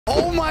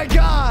Oh my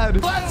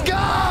God. Let's go.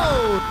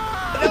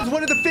 That was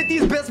one of the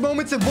 50th best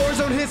moments in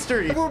Warzone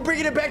history. We're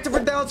bringing it back to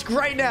verdanks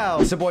right now.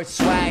 It's the boy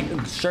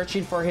Swag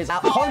searching for his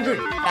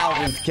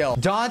 100,000th kill.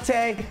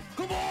 Dante.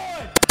 Come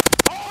on.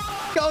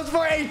 Goes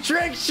for a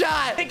trick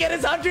shot to get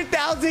his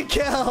 100,000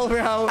 kill,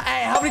 bro.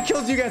 Hey, how many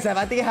kills do you guys have?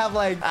 I think I have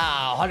like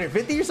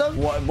 150 or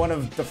something. One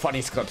of the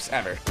funniest clips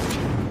ever.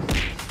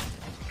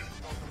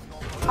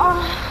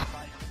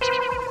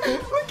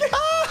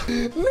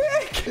 Look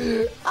at Nick.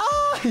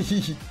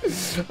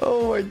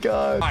 Oh my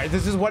God. All right,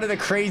 this is one of the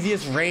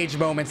craziest rage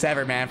moments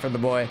ever, man, from the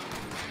boy.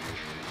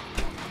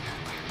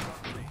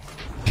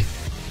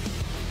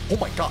 Oh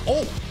my God.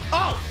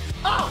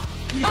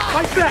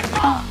 Like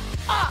that.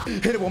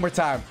 Hit it one more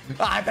time.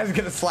 I thought he was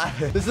gonna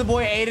slap it. This is the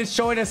boy Aiden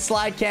showing us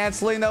slide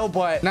canceling though,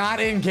 but not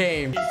in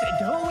game.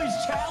 Who is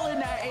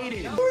challenging that,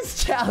 Aiden?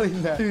 Who's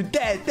challenging that? Dude,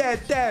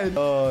 dead.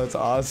 Oh, it's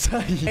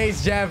awesome.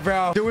 Face Jeff,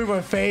 bro. Doing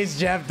what Face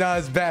Jeff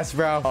does best,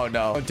 bro. Oh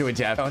no. Don't do it,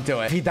 Jeff. Don't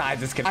do it. If he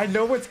dies, it's gonna... I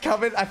know what's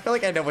coming. I feel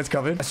like I know what's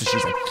coming. That's what she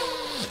said.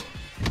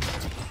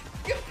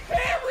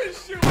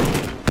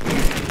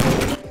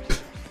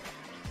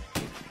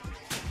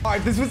 All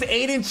right, this was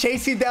Aiden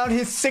chasing down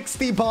his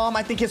 60 bomb.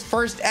 I think his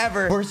first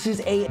ever versus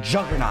a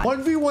juggernaut.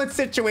 1v1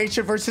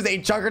 situation versus a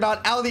juggernaut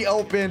out in the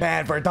open.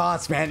 Man,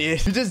 verdanks, man. You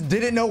just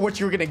didn't know what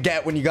you were going to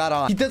get when you got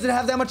on. He doesn't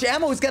have that much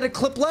ammo. He's got a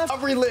clip left.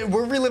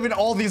 We're reliving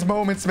all these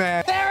moments,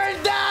 man.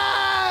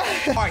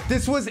 Verdanks! All right,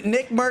 this was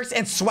Nick Mercs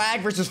and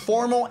Swag versus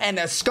Formal and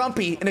a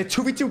Scumpy in a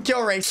 2v2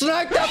 kill race.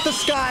 Sniped out the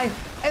sky.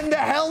 And the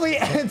heli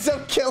ends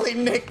up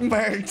killing Nick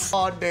Mercs.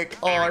 Oh, Nick.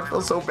 Oh, I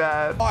feel so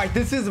bad. All right,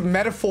 this is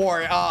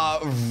Metaphor.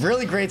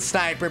 Really great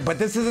sniper, but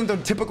this isn't the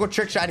typical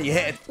trick shot he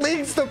hit.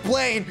 Leads the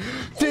plane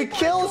to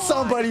kill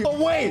somebody.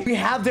 Oh, wait. We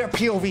have their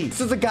POV. This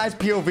is the guy's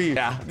POV.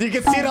 Yeah. You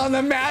can see it on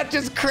the map.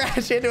 Just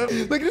crash into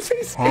him. Look at his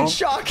face. In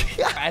shock.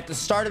 At the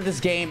start of this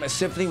game,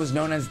 Symphony was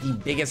known as the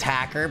biggest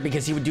hacker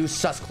because he would do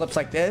sus clips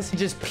like this. He'd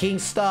just ping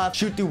stuff,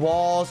 shoot through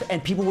walls,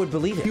 and people would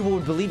believe it. People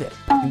would believe it.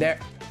 And there...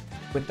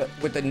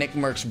 With the Nick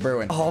Mercs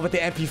Bruin. Oh, with the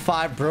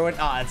MP5 Bruin.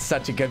 Oh, it's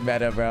such a good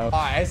meta, bro. All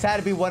right, this had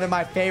to be one of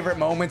my favorite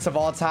moments of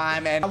all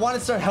time. And I want to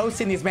start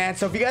hosting these, man.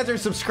 So if you guys are a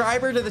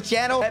subscriber to the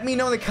channel, let me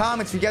know in the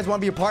comments if you guys want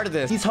to be a part of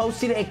this. He's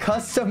hosting a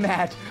custom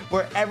match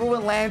where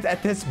everyone lands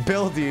at this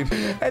building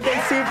and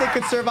they see if they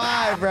could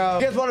survive, bro.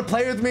 If you guys want to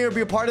play with me or be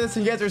a part of this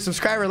and you guys are a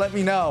subscriber, let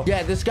me know.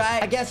 Yeah, this guy,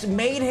 I guess,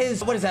 made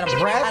his, what is that, a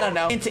bread? I don't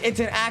know.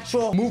 Into an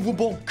actual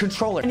movable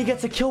controller. And he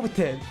gets a kill with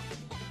it.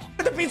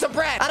 A piece of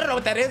bread. I don't know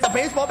what that is. A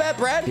baseball bat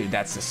bread? Dude,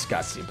 that's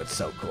disgusting, but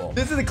so cool.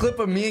 This is a clip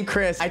of me and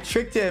Chris. I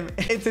tricked him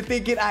into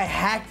thinking I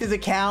hacked his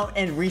account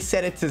and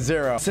reset it to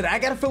 0. So I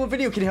gotta film a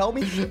video. Can you help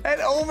me?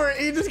 And over,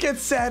 he just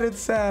gets sad and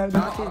sad.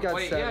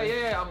 Wait,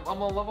 yeah.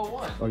 I'm on level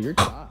 1. Oh, you're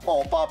top.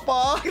 Oh,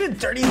 papa. Look at how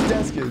dirty his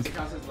desk is. It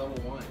counts as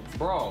level 1.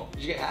 Bro,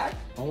 did you get hacked?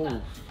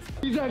 Oh.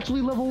 He's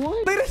actually level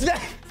 1. Look at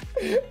that.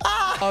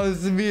 Oh,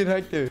 this is me and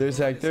Hector. There's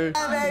Hector.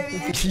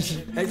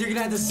 Hector can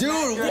have this. Dude,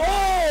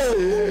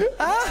 whoa!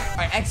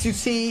 Alright,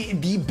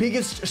 XUC, the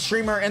biggest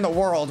streamer in the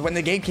world. When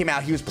the game came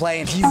out, he was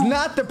playing. He's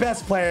not the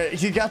best player.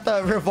 He got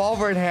the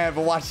revolver in hand,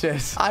 but watch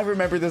this. I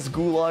remember this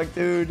gulag,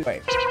 dude.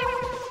 Wait.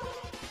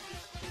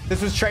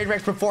 This was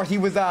Trainwreck before he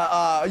was,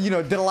 you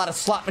know, did a lot of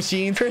slot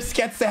machines. Chris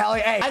gets the heli.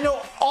 Hey, I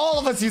know all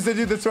of us used to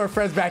do this to our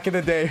friends back in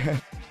the day.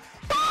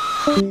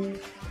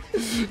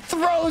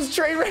 Throws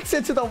Trainwrecks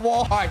into the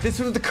wall. All right, this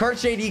was the Kurt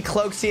JD,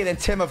 Cloaksy, and then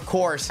Tim, of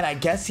course. And I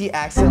guess he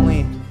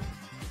accidentally...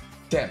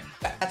 Tim,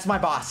 that's my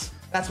boss.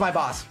 That's my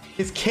boss.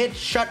 His kid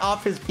shut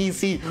off his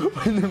PC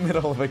in the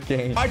middle of a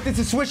game. All right, this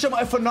is Switch. I'm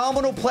a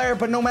phenomenal player,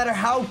 but no matter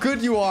how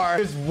good you are,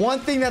 there's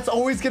one thing that's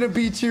always going to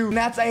beat you, and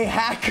that's a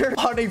hacker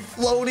on a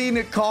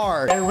floating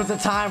car. There was a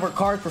time where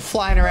cars were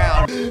flying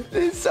around.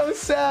 It's so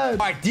sad.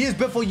 All right, Diaz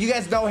Biffle, you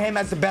guys know him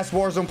as the best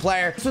Warzone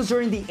player. This was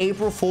during the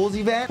April Fool's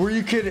event where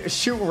you could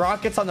shoot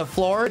rockets on the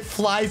floor. It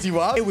flies you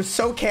up. It was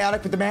so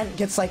chaotic, but the man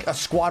gets like a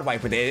squad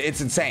wipe with it.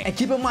 It's insane. And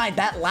keep in mind,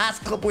 that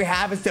last clip we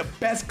have is the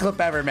best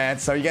clip ever, man.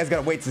 So you guys got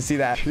to wait to see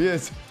that.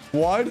 Yes.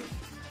 1,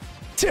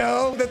 2,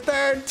 the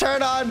third,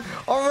 turn on,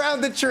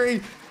 around the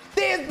tree.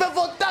 Diaz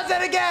Biffle does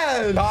it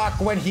again. Doc,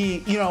 when he,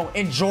 you know,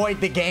 enjoyed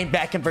the game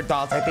back in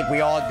verdanks, I think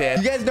we all did.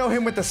 You guys know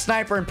him with the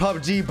sniper in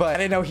PUBG, but I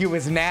didn't know he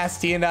was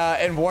nasty in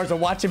Warzone.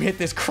 Watch him hit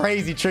this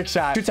crazy trick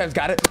shot. 2 times,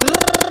 got it.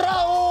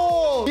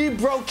 He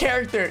broke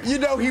character. You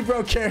know he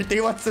broke character.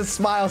 He wants to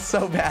smile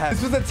so bad.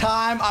 This was the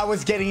time I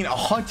was getting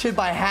hunted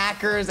by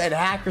hackers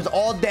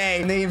all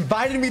day. And they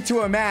invited me to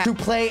a map to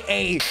play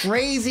a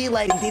crazy,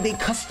 like, they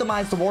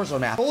customized the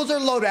Warzone map. Those are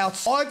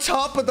loadouts on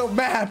top of the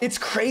map. It's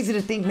crazy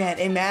to think, man.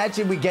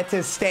 Imagine we get to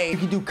this stage. You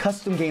can do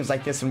custom games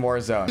like this in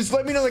Warzone. Just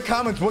let me know in the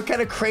comments what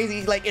kind of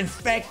crazy, like,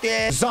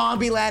 infected,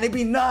 zombie land. It'd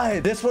be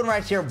nuts. This one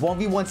right here,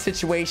 1v1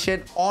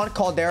 situation on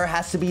Caldera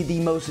has to be the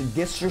most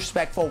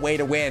disrespectful way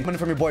to win. Coming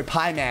from your boy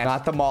Pie Man,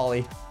 not the the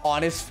molly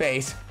on his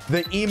face.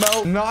 The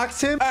emo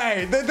knocks him.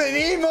 Hey, the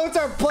emotes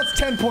are plus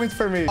 10 points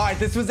for me. All right,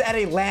 this was at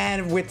a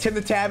LAN with Tim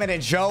the Tamman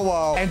and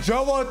Joe. And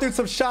Joe threw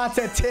some shots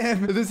at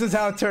Tim. This is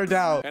how it turned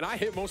out. And I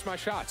hit most of my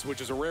shots,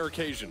 which is a rare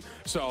occasion.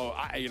 So,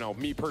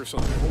 me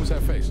personally, what was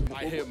that face?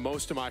 I hit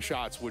most of my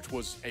shots, which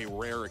was a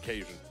rare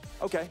occasion.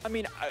 Okay. I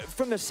mean,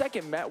 from the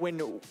second match,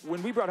 when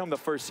we brought home the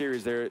first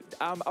series there,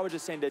 I was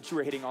just saying that you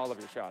were hitting all of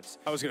your shots.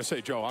 I was going to say,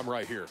 Joe, I'm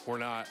right here. You're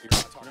not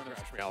talking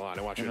trash to me online.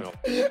 I want you to know.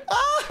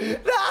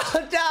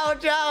 No,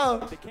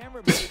 Joe. The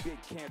camera maybe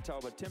can't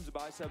tell, but Tim's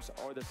biceps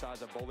are the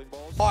size of bowling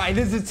balls. All right,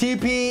 this is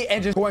TP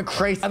and just going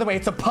crazy. By the way,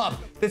 it's a pub.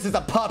 This is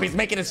a pub. He's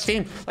making it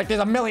seem like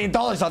there's $1 million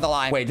on the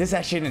line. Wait, this is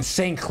actually an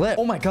insane clip.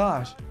 Oh my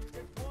gosh.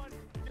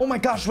 Oh my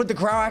gosh, what the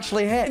crowd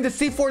actually hit. And the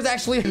C4 is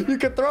actually, you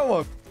could throw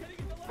him.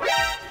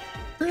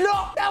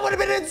 No, that would have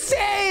been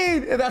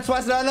insane. And that's why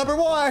it's not number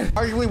one.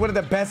 Arguably one of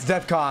the best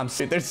death comps.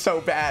 Dude, they're so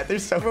bad.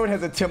 Everyone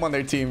has a Tim on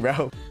their team,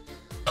 bro.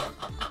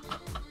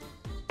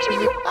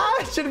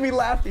 I shouldn't be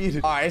laughing.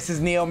 All right, this is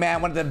Neo,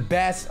 man. One of the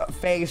best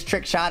phase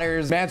trick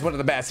shotters. Man's one of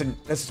the best, and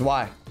this is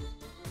why.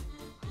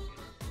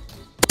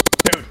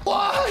 Dude,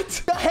 what?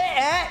 The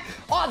hit?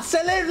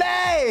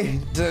 Absolutely.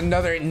 This is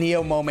another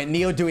Neo moment.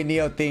 Neo doing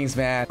Neo things,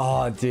 man.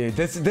 Oh, dude.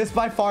 This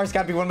by far has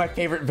got to be one of my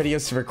favorite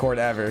videos to record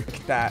ever. Look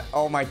at that.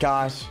 Oh, my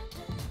gosh.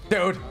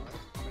 Dude.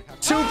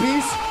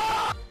 Two-piece.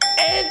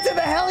 Into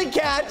the heli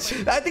catch.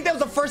 I think that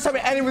was the first time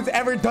anyone's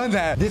ever done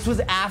that. This was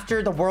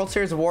after the World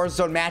Series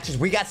Warzone matches.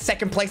 We got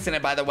second place in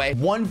it, by the way.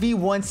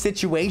 1v1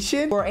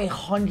 situation for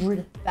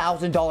 $100,000.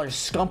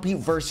 Scumpy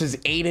versus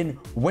Aiden.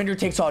 Winner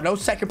takes all. No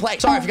second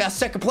place. Sorry if you got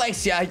second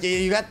place. Yeah,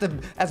 you got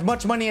as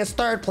much money as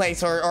third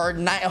place or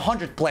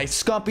 100th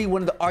place. Scumpy,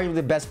 one of the arguably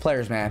the best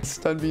players, man.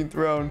 Stun being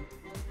thrown.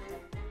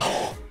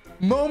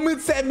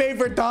 Moments that made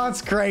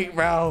verdanks great,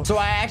 bro. So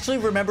I actually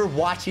remember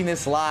watching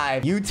this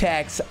live.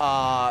 Utex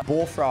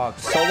Bullfrog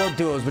solo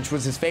duos, which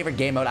was his favorite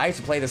game mode. I used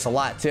to play this a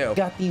lot too.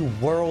 Got the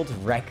world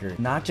record,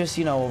 not just,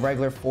 a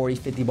regular 40,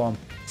 50 bomb.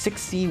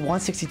 61,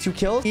 62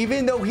 kills.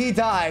 Even though he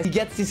dies, he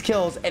gets these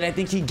kills, and I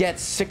think he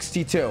gets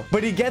 62.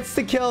 But he gets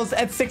the kills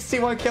at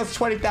 61 kills,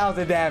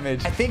 20,000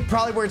 damage. I think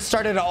probably where it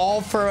started all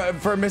for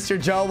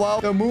Mr. Joe.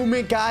 The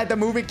movement guy, the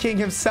movement king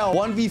himself.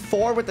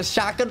 1v4 with the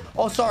shotgun.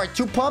 Oh, sorry,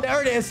 2 pump.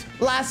 There it is.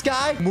 Last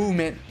guy.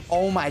 Movement.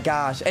 Oh my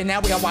gosh. And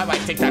now we got YY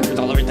TikTokers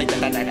all over.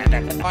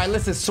 All right,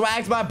 listen,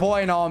 Swag's my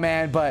boy and all,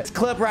 man, but this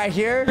clip right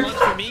here. Lunch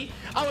for me?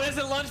 Oh, is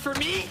it lunch for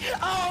me?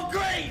 Oh,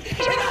 great. It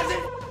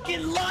doesn't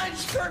fucking lunch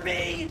for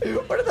me.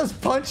 What are those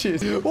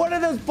punches? What are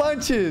those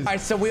punches? All right,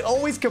 so we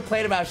always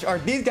complain about, or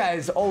these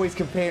guys always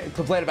complain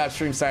about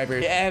stream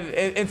snipers. And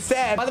it's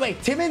sad. By the way,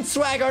 Tim and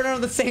Swag aren't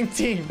on the same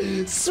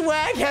team.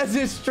 Swag has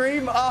his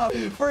stream up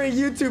for a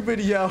YouTube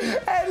video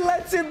and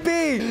lets it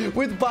be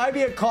with Buy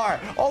Me a Car.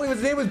 Oh,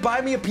 his name was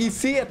Buy Me a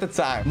PC at the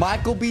time.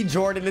 Michael B.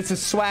 Jordan. This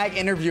is Swag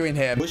interviewing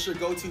him. What's your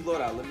go-to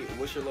loadout?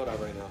 What's your loadout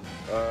right now?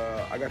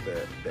 I got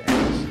the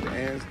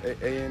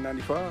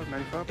AN95,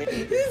 95. He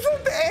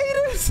said the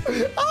ANs.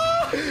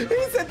 Oh,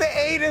 he said the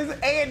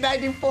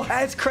AN94.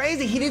 That's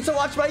crazy. He needs to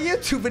watch my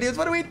YouTube videos.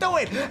 What are we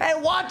doing? Hey,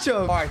 watch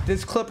them. All right,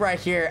 this clip right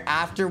here,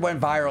 after it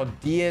went viral,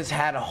 Diaz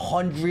had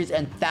hundreds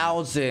and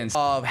thousands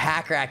of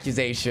hacker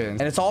accusations.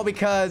 And it's all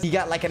because he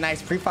got like a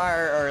nice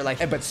pre-fire or like,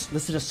 but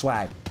listen to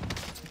Swag.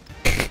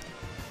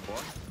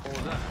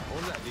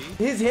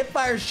 His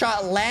hipfire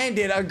shot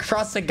landed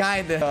across the guy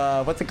in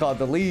the, what's it called?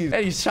 The lead.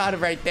 And he shot it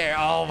right there.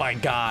 Oh my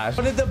gosh.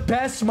 One of the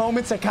best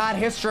moments of COD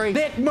history.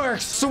 Nick Merck,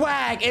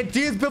 Swag, and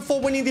Diaz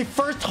before winning the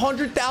first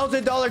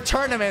 $100,000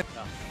 tournament.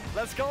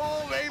 Let's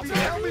go, baby.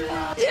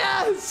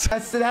 Yes!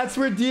 That's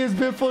where Diaz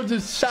Biffle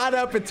just shot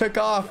up and took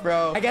off,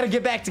 bro. I gotta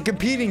get back to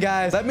competing,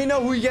 guys. Let me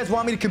know who you guys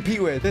want me to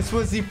compete with. This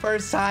was the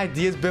first time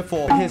Diaz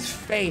Biffle put his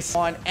face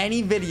on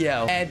any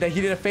video, and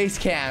he did a face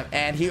cam,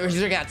 and he's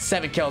already got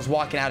 7 kills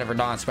walking out of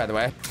verdanks, by the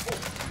way.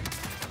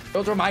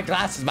 Those were my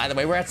glasses, by the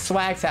way. We're at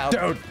Swag's house.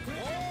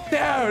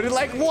 Dude,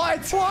 like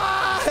what?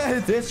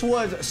 What? This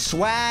was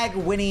Swag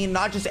winning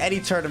not just any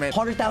tournament,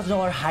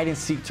 $100,000 hide and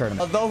seek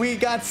tournament. Although he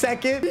got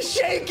second, he's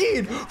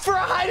shaking for a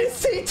hide and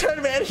seek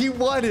tournament, and he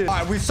won it. All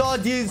right, we saw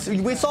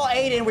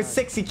Aiden with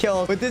 60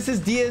 kills, but this is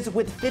Diaz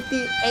with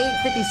 58,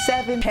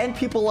 57, 10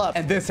 people up,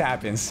 and this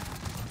happens.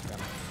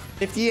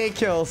 58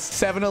 kills,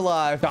 7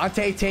 alive.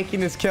 Dante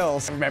taking his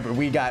kills. Remember,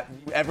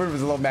 everyone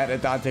was a little mad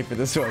at Dante for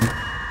this one.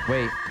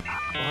 Wait.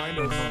 Behind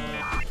us.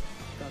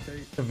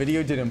 The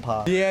video didn't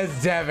pop.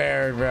 Yes, Dev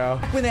Aaron, bro.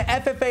 When the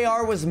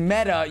FFAR was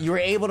meta, you were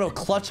able to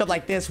clutch up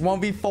like this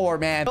 1v4,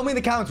 man. Tell me in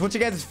the comments what's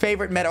your guys'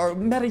 favorite meta or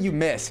meta you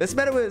missed. This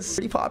meta was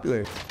pretty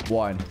popular.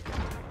 1,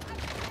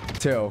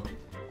 2,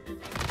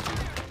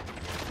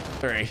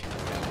 3.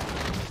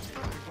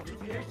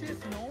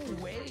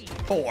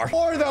 4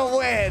 for the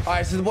win. All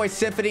right, so the boy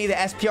Symphony, the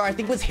SPR, I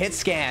think was hit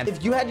scan.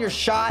 If you had your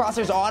shot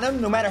crosshairs on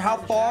him, no matter how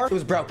far, it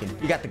was broken.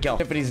 You got the kill.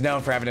 Symphony's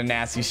known for having a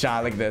nasty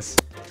shot like this.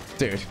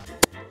 Dude.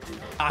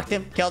 Knocked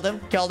him, killed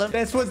him.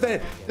 This was the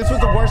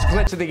worst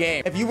glitch of the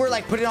game. If you were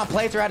like putting on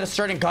plates or had a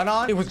certain gun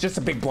on, it was just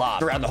a big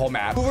blob around the whole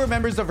map. Who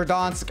remembers the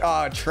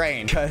verdanks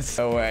train? Cause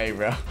no way,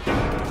 bro.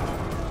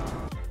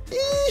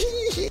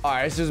 All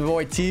right, this is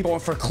boy T going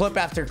for clip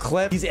after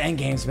clip. These end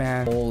games,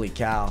 man. Holy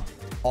cow.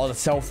 All the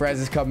self-res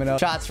is coming up.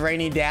 Shots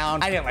raining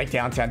down. I didn't like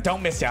downtown.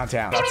 Don't miss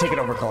downtown. I'll take it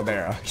over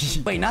Caldera.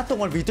 Wait, not the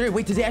 1v3.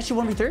 Wait, did they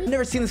actually 1v3? I've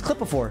never seen this clip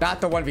before.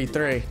 Not the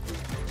 1v3.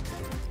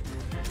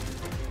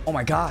 Oh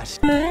my gosh.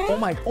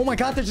 Oh my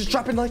god, they're just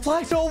dropping like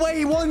flies. No way,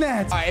 he won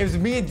that. All right, it was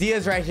me and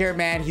Diaz right here,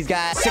 man. He's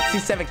got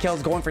 67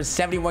 kills, going for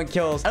 71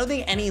 kills. I don't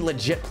think any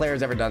legit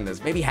player's ever done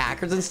this. Maybe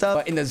hackers and stuff.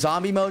 But in the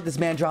zombie mode, this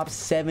man dropped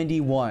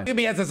 71. Look at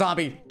me as a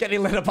zombie,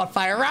 getting lit up on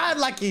fire. Run,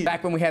 Lucky.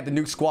 Back when we had the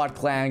Nuke Squad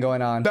clan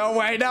going on. No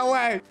way, no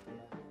way.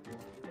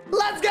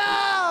 Let's go!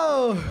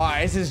 All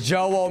right, this is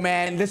Joe,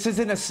 man. This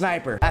isn't a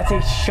sniper. That's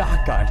a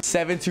shotgun.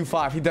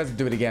 725. He doesn't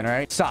do it again, all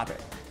right? Stop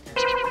it.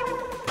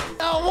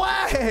 No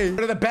way!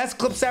 One of the best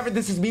clips ever.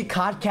 This is me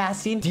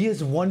codcasting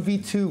Diaz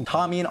 1v2.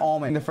 Tommy and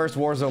Almond in the first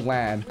Warzone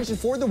land.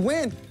 For the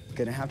win.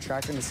 Gonna have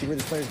tracking to see where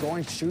this player's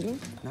going, shooting.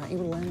 Not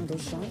able to land on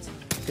those shots.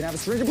 Gonna have a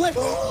syringe play.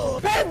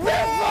 And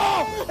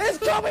Pitfall is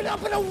coming up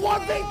in a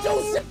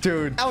 1v2.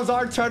 Dude, that was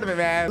our tournament,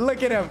 man.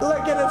 Look at him. Look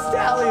at the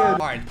stallion. All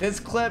right, this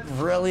clip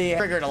really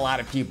triggered a lot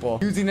of people.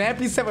 Using an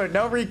MP7 with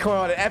no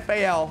recoil and an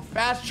FAL,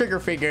 fast trigger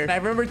finger. And I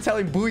remember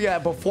telling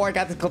Booyah before I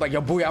got this clip, like,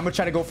 yo, Booyah, I'm gonna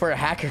try to go for a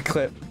hacker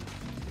clip.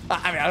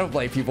 I mean, I don't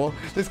blame people.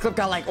 This clip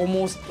got like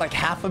almost like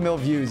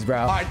 500,000 views, bro.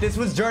 All right, this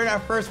was during our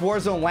first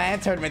Warzone LAN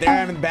tournament. There I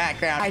am in the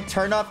background. I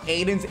turned off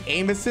Aiden's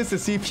aim assist to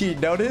see if he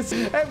noticed.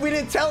 And we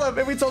didn't tell him.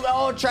 And we told him,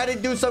 oh, try to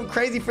do something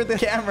crazy for the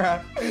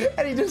camera.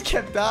 And he just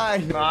kept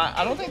dying.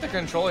 I don't think the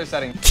controller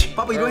setting.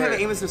 Papa, you don't have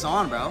an aim assist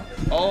on, bro.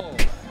 Oh.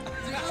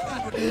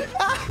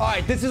 All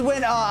right, this is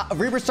when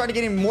Rebirth started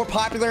getting more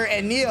popular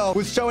and Neo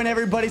was showing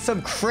everybody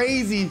some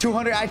crazy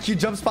 200 IQ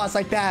jump spots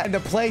like that and the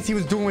plays he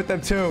was doing with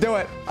them too. Do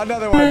it.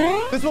 Another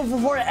one. This one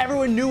before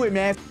everyone knew it,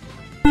 man.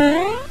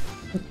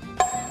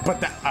 But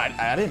that,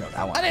 I didn't know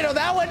that one. I didn't know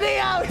that one. Neo!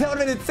 That would have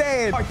been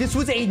insane. All right, this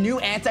was a new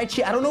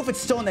anti-cheat. I don't know if it's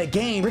still in the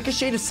game.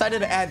 Ricochet decided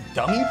to add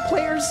dummy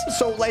players.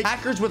 So, like,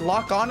 hackers would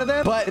lock onto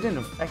them. But it didn't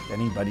affect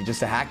anybody, just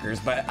the hackers.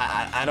 But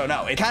I don't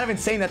know. It's kind of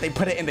insane that they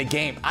put it in the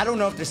game. I don't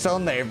know if they're still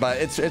in there, but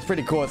it's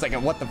pretty cool. It's like a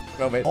what the f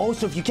of it. Oh,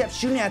 so if you kept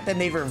shooting at them,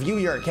 they'd review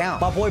your account.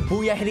 My boy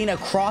Booyah hitting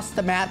across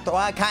the map.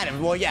 Kind of.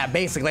 Well, yeah,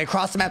 basically.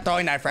 Across the map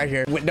throwing knife right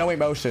here with no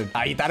emotion.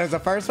 You thought it was the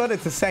first one?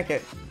 It's the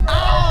second.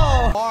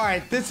 Oh! All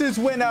right, this is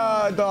when the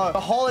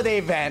holiday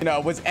event,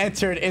 was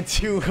entered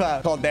into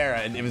Caldera,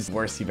 and it was the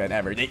worst event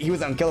ever. He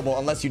was unkillable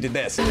unless you did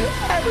this.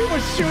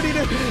 Everyone's shooting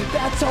him.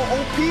 That's how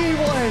OP he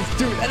was,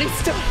 dude. And he's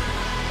still...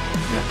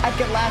 I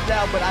can laugh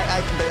now, but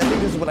I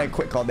think this is when I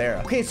quit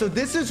Caldera. Okay, so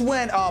this is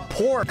when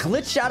Poor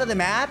glitched out of the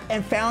map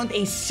and found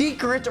a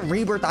secret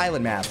Rebirth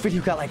Island map. This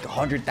video got like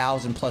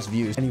 100,000 plus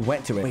views, and he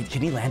went to it. Wait,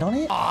 can he land on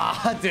it?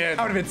 Ah, dude,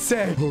 that would have been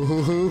sick.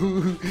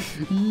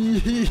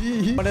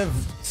 One of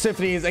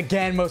Symphony's,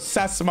 again, most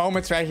sus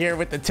moments right here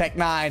with the Tech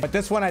 9. But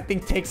this one, I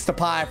think, takes the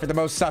pie for the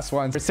most sus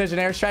ones. Precision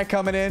airstrike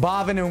coming in,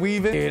 bobbing and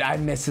weaving. Dude, I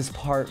miss this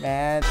part,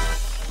 man.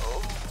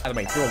 By the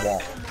way, through a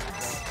wall.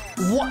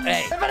 What?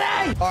 Hey.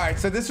 All right,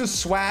 so this was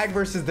Swag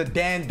versus the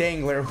Dan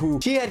Dangler, who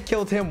she had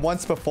killed him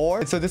once before.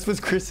 And so this was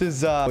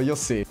Chris's, well, you'll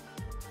see.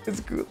 It's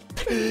good.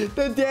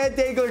 The Dan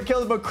Dangler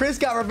killed him, but Chris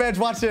got revenge.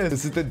 Watch this.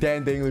 This is the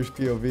Dan Dangler's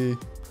POV.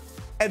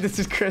 And this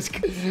is Chris.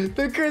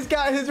 Chris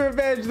got his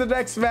revenge the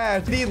next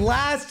match. The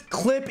last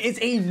clip is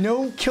a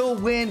no-kill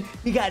win.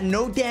 He got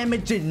no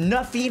damage, did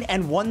nothing,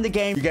 and won the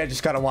game. You guys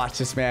just gotta watch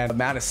this, man. The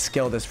amount of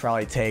skill this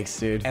probably takes,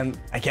 dude. And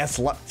I guess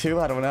luck, too.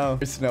 I don't know.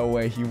 There's no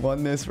way he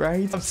won this,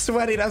 right? I'm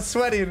sweating. I'm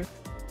sweating.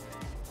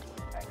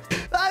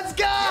 Let's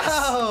go!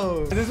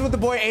 Yes. This is what the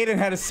boy Aiden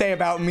had to say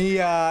about me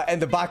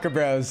and the Baka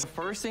Bros.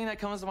 First thing that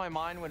comes to my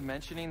mind when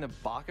mentioning the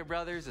Baka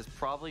Brothers is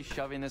probably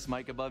shoving this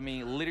mic above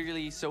me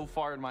literally so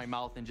far in my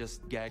mouth and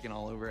just gagging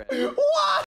all over it. What?